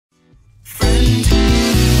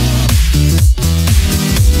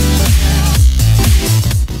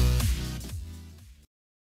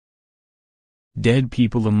Dead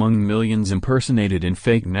people among millions impersonated in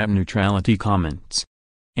fake net neutrality comments.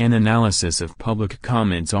 An analysis of public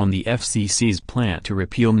comments on the FCC's plan to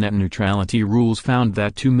repeal net neutrality rules found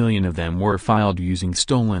that 2 million of them were filed using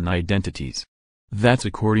stolen identities. That's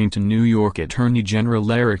according to New York Attorney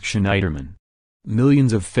General Eric Schneiderman.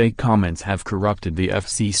 Millions of fake comments have corrupted the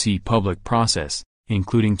FCC public process,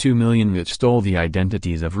 including 2 million that stole the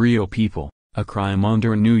identities of real people, a crime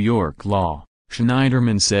under New York law,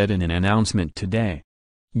 Schneiderman said in an announcement today.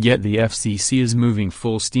 Yet the FCC is moving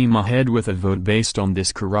full steam ahead with a vote based on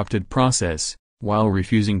this corrupted process, while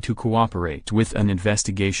refusing to cooperate with an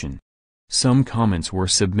investigation. Some comments were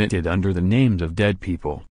submitted under the names of dead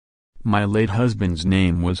people. My late husband's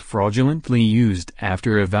name was fraudulently used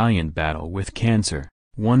after a valiant battle with cancer,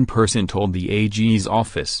 one person told the AG's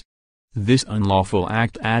office. This unlawful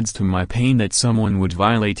act adds to my pain that someone would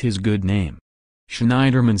violate his good name.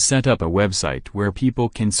 Schneiderman set up a website where people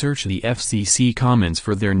can search the FCC comments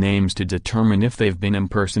for their names to determine if they've been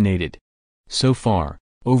impersonated. So far,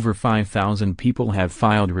 over 5,000 people have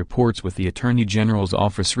filed reports with the Attorney General's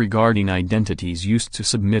office regarding identities used to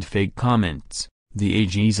submit fake comments, the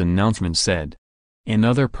AG's announcement said.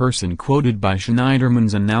 Another person quoted by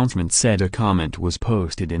Schneiderman's announcement said a comment was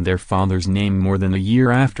posted in their father's name more than a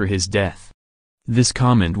year after his death. This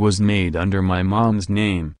comment was made under my mom's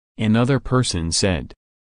name, another person said.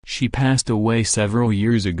 She passed away several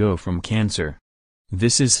years ago from cancer.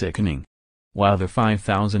 This is sickening. While the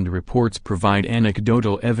 5,000 reports provide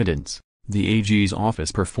anecdotal evidence, the AG's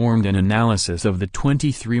office performed an analysis of the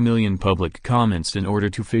 23 million public comments in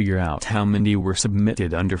order to figure out how many were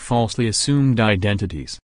submitted under falsely assumed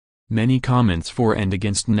identities. Many comments for and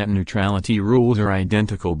against net neutrality rules are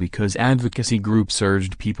identical because advocacy groups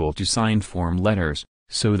urged people to sign form letters,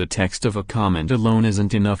 so the text of a comment alone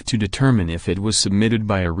isn't enough to determine if it was submitted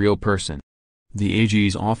by a real person. The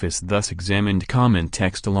AG's office thus examined comment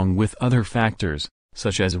text along with other factors,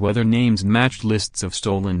 such as whether names matched lists of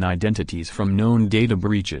stolen identities from known data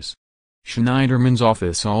breaches. Schneiderman's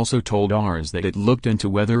office also told ours that it looked into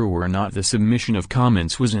whether or not the submission of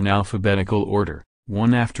comments was in alphabetical order,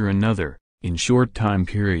 one after another, in short time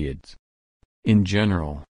periods. In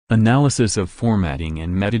general, analysis of formatting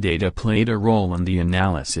and metadata played a role in the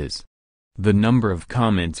analysis. The number of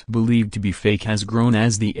comments believed to be fake has grown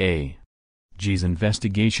as the AG's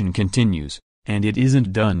investigation continues, and it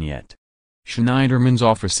isn't done yet. Schneiderman's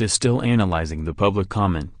office is still analyzing the public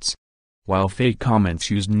comments. While fake comments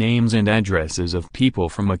used names and addresses of people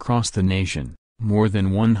from across the nation, more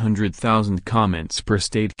than 100,000 comments per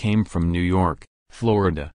state came from New York,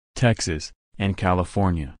 Florida, Texas, and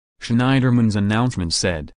California, Schneiderman's announcement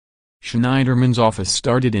said. Schneiderman's office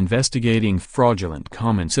started investigating fraudulent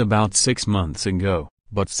comments about 6 months ago,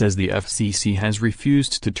 but says the FCC has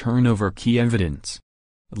refused to turn over key evidence.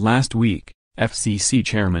 Last week, FCC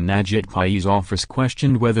Chairman Ajit Pai's office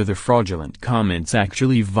questioned whether the fraudulent comments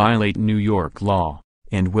actually violate New York law,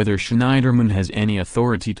 and whether Schneiderman has any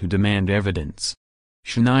authority to demand evidence.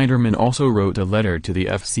 Schneiderman also wrote a letter to the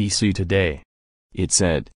FCC today. It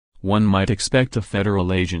said, "One might expect a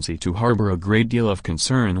federal agency to harbor a great deal of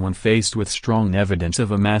concern when faced with strong evidence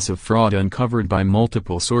of a massive fraud uncovered by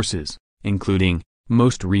multiple sources, including,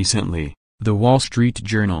 most recently, The Wall Street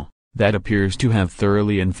Journal, that appears to have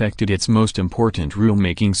thoroughly infected its most important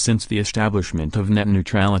rulemaking since the establishment of net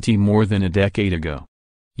neutrality more than a decade ago."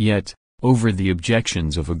 Yet, over the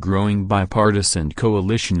objections of a growing bipartisan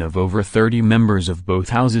coalition of over 30 members of both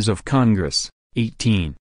houses of Congress,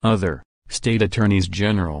 18 other state attorneys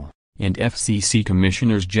general, and FCC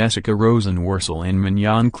commissioners Jessica Rosenworcel and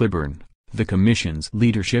Mignon Clyburn, the commission's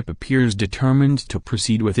leadership appears determined to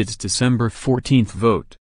proceed with its December 14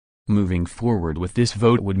 vote. Moving forward with this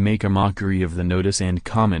vote would make a mockery of the notice and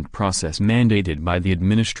comment process mandated by the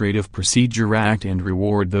Administrative Procedure Act and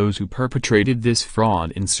reward those who perpetrated this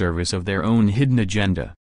fraud in service of their own hidden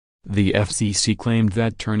agenda. The FCC claimed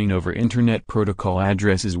that turning over Internet Protocol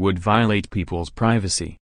addresses would violate people's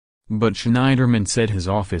privacy. But Schneiderman said his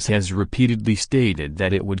office has repeatedly stated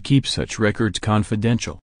that it would keep such records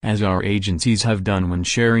confidential, as our agencies have done when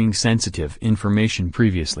sharing sensitive information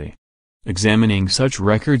previously. Examining such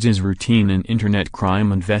records is routine in Internet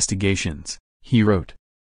crime investigations, he wrote.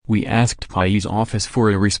 We asked Pai's office for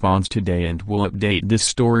a response today and will update this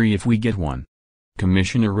story if we get one.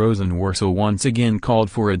 Commissioner Rosenworcel once again called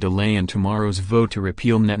for a delay in tomorrow's vote to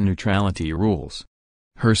repeal net neutrality rules.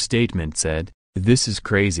 Her statement said, "This is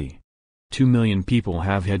crazy. 2 million people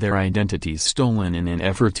have had their identities stolen in an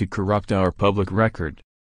effort to corrupt our public record.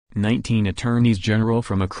 19 attorneys general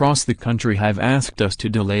from across the country have asked us to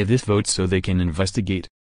delay this vote so they can investigate.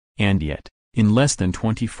 And yet, In less than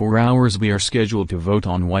 24 hours we are scheduled to vote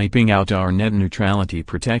on wiping out our net neutrality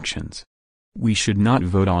protections. We should not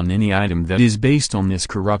vote on any item that is based on this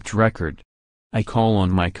corrupt record. I call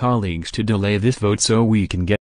on my colleagues to delay this vote so we can get